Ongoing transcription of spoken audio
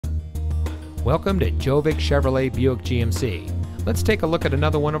Welcome to Gjovik Chevrolet Buick GMC. Let's take a look at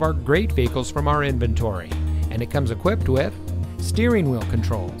another one of our great vehicles from our inventory. And it comes equipped with steering wheel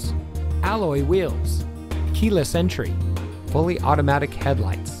controls, alloy wheels, keyless entry, fully automatic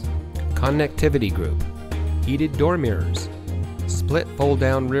headlights, connectivity group, heated door mirrors, split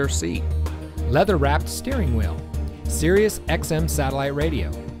fold-down rear seat, leather-wrapped steering wheel, Sirius XM satellite radio,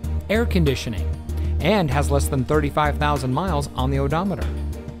 air conditioning, and has less than 35,000 miles on the odometer.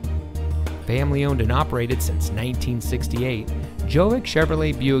 Family owned and operated since 1968, Gjovik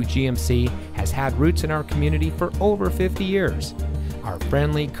Chevrolet Buick GMC has had roots in our community for over 50 years. Our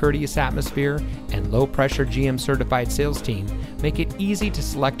friendly, courteous atmosphere and low-pressure GM certified sales team make it easy to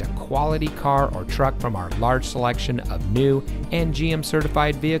select a quality car or truck from our large selection of new and GM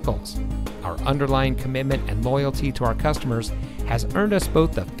certified vehicles. Our underlying commitment and loyalty to our customers has earned us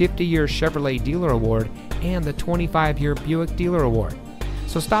both the 50-year Chevrolet Dealer Award and the 25-year Buick Dealer Award.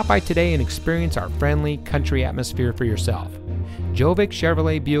 So stop by today and experience our friendly country atmosphere for yourself. Gjovik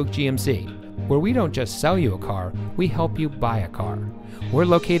Chevrolet Buick GMC, where we don't just sell you a car, we help you buy a car. We're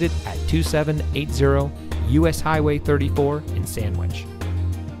located at 2780 US Highway 34 in Sandwich.